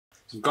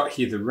So we've got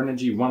here the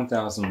Renogy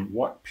 1000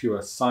 watt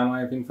Pure Sine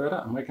Wave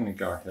Inverter, and we're going to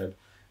go ahead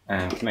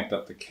and connect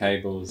up the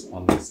cables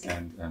on this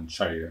end and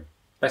show you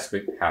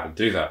basically how to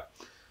do that.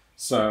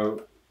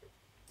 So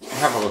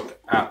have a look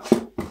at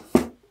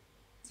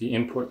the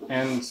input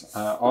end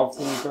of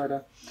the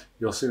inverter.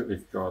 You'll see that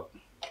we've got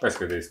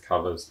basically these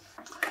covers,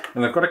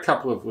 and they've got a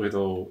couple of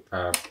little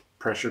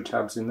pressure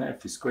tabs in there.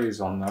 If you squeeze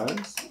on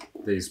those,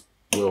 these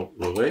will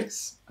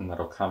release and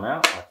that'll come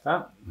out like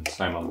that, and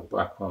same on the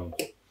black one.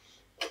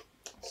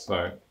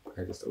 So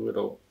just a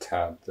little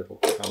tab that'll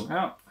come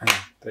out, and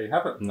there you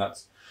have it, and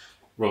that's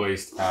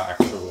released our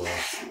actual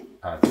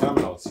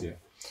terminals here.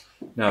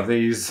 Now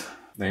these,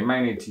 they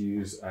may need to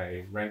use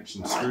a wrench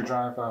and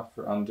screwdriver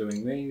for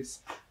undoing these,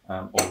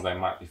 or they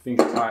might be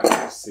finger tight.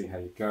 Let's see how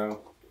you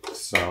go.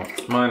 So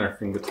mine are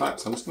finger tight,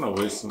 so I'm just going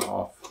to loosen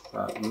off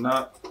that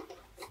nut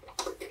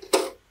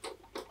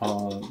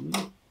on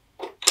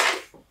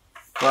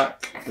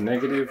black, the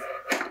negative.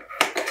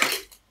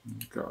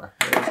 Go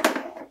ahead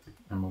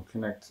and we'll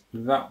connect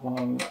that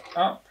one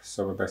up.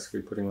 So we're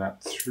basically putting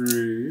that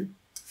through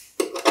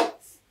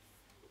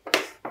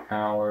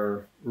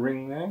our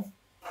ring there,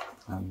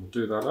 and we'll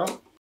do that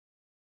up.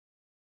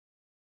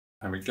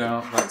 There we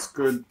go, that's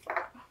good.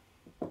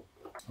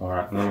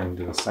 Alright, and I'm going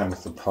to do the same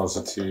with the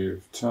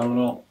positive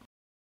terminal,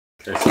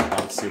 in case you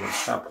can't see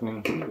what's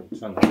happening. Ooh,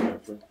 turn that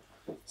over.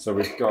 So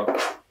we've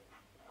got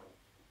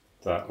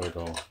that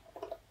little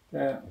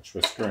there, which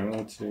we're screwing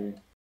into.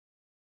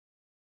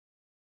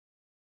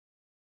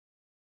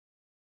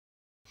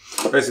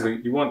 Basically,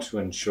 you want to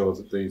ensure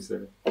that these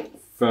are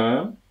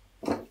firm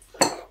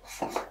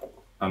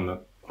and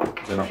that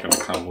they're not going to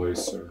come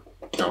loose or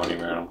go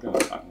anywhere. I'm going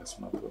to tighten this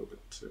one up a little bit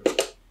too.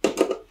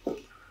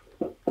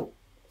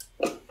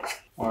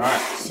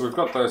 Alright, so we've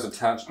got those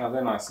attached. Now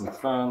they're nice and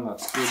firm,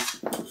 that's good.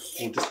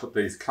 We'll just put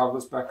these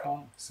covers back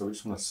on. So we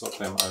just want to slot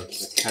them over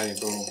the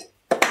cable.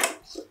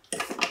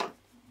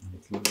 You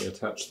can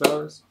reattach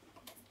those.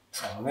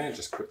 And there,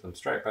 just put them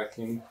straight back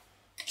in.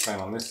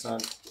 Same on this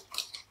side.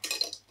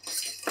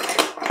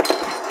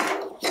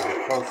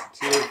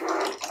 Positive.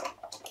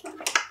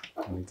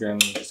 And again,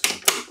 we're just going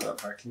to put that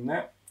back in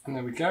there. And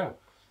there we go.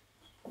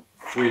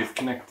 We've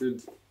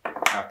connected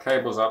our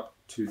cables up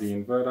to the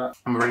inverter,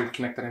 and we're ready to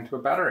connect that into a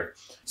battery.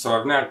 So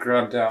I've now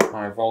grabbed out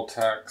my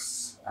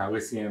VoltaX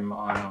lithium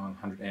ion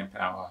 100 amp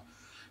hour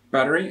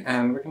battery,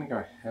 and we're going to go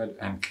ahead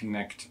and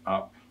connect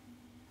up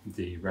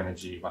the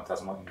Renogy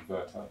 1000 watt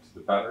inverter to the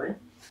battery.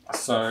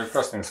 So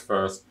first things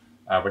first,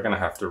 we're going to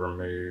have to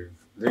remove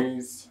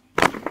these.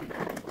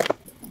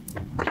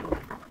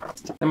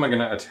 Then we're going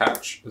to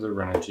attach the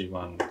Renogy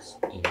ones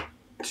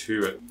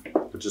into it.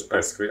 We're just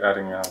basically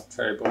adding our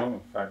cable in. In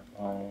fact,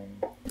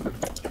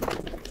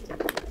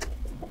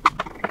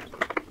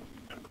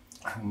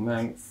 and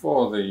then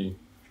for the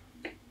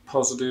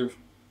positive,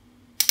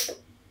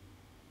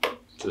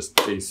 just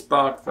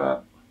de-spark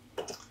that.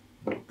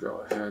 We'll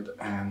go ahead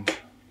and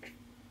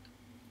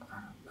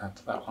add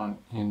that one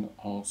in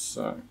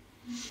also.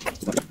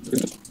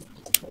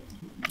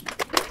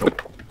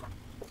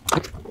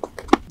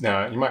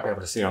 Now you might be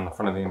able to see on the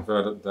front of the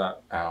inverter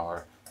that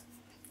our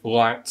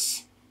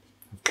lights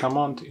have come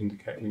on to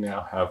indicate we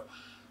now have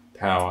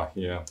power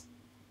here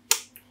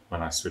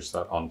when I switch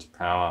that on to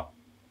power.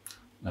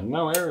 And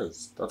no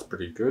errors, that's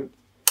pretty good.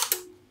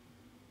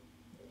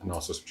 And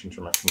also switching to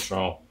remote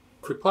control.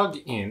 If we plug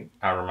in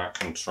our remote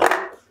control,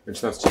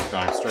 which that's just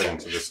going straight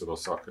into this little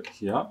socket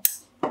here,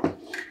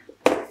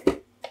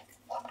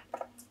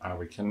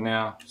 we can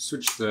now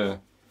switch the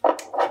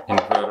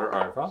inverter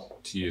over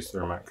to use the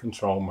remote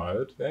control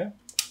mode there.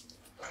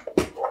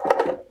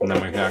 And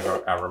then we've now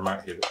got our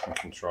remote here that can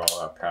control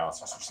our power.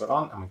 So I switch that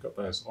on, and we've got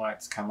those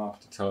lights come up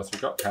to tell us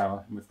we've got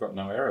power and we've got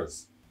no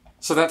errors.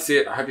 So that's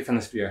it. I hope you found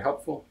this video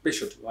helpful. Be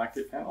sure to like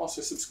it and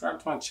also subscribe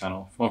to my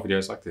channel for more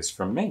videos like this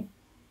from me.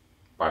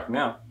 Bye for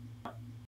now.